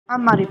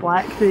I'm Mhairi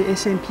Black, the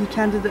SNP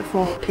candidate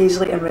for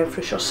Paisley and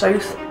Renfrewshire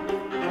South.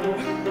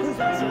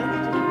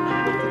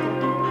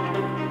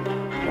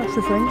 That's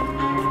the thing.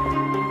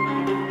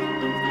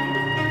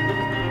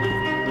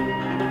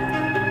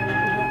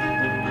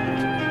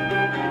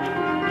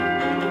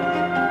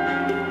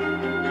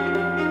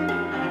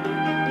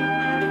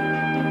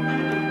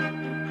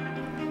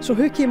 So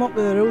who came up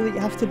with the rule that you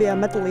have to be a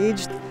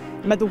middle-aged,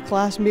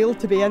 middle-class male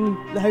to be in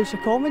the House of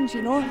Commons,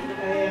 you know?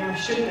 I'm a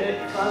student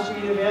at Glasgow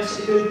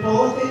University doing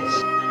politics.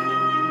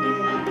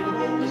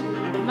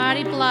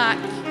 Mhairi Black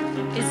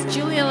is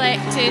duly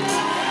elected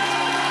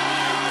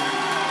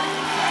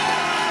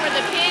for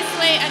the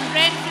Paisley and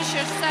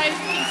Renfrewshire South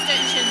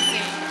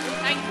constituency.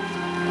 Thank you.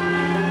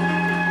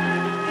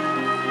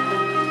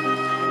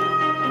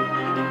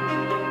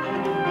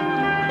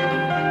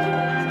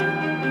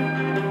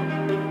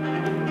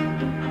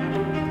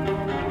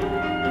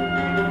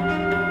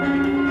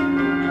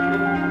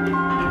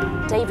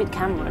 David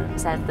Cameron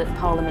said that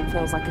Parliament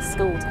feels like a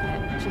school to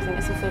him. Do you think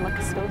this will feel like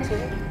a school to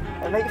you?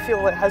 It might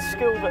feel like his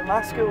school, but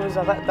my school is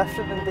a bit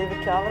different than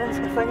David Cameron's,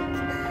 I think.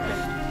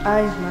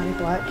 Aye, Mhairi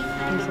Black.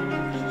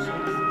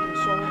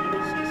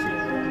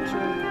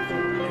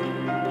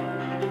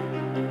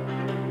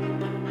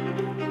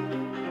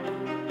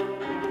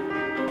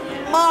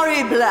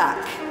 Mhairi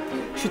Black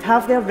should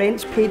have their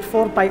rents paid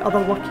for by other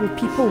working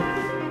people.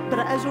 But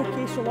it is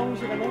okay so long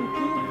as you're an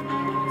MP.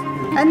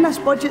 In this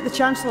budget, the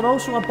Chancellor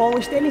also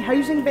abolished any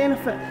housing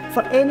benefit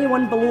for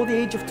anyone below the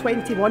age of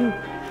 21.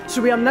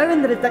 So we are now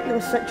in the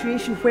ridiculous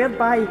situation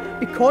whereby,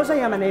 because I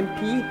am an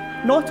MP,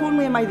 not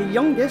only am I the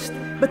youngest,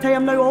 but I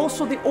am now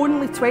also the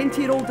only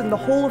 20-year-old in the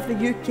whole of the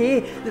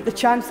UK that the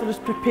Chancellor is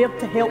prepared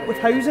to help with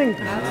housing.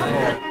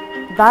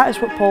 That is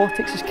what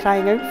politics is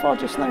crying out for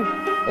just now.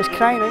 It's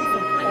crying out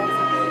for.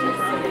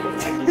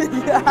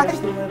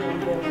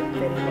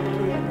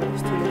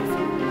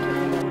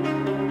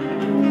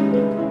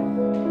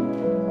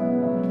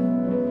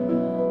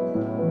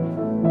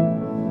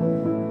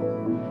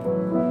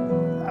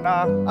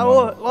 I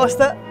lost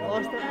it.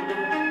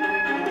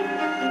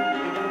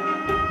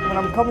 When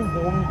I'm coming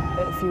home,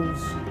 it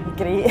feels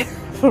great,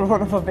 for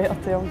want of a better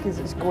term, because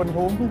it's going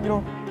home, you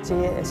know.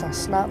 It's a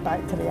snap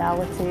back to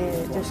reality.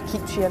 It just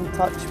keeps you in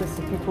touch with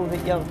the people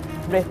that you're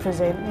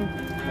representing.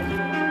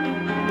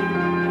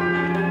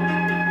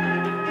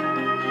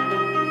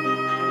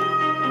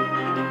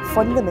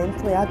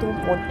 Fundamentally, I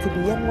don't want to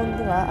be in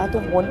London. I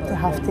don't want to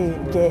have to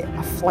get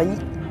a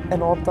flight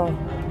in order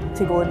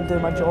to go and do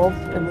my job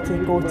and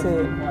to go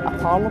to a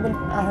parliament.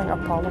 I think a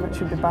parliament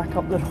should be back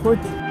up the road.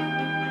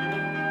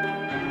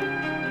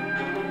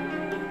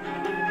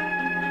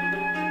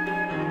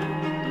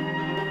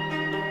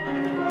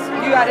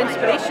 You are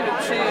inspirational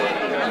to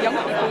young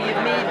people.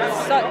 You've made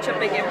such a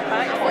big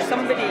impact for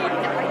somebody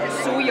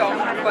so young,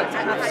 but to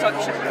have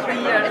such a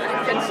clear,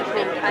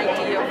 principled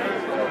idea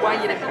of why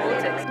you're in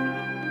politics.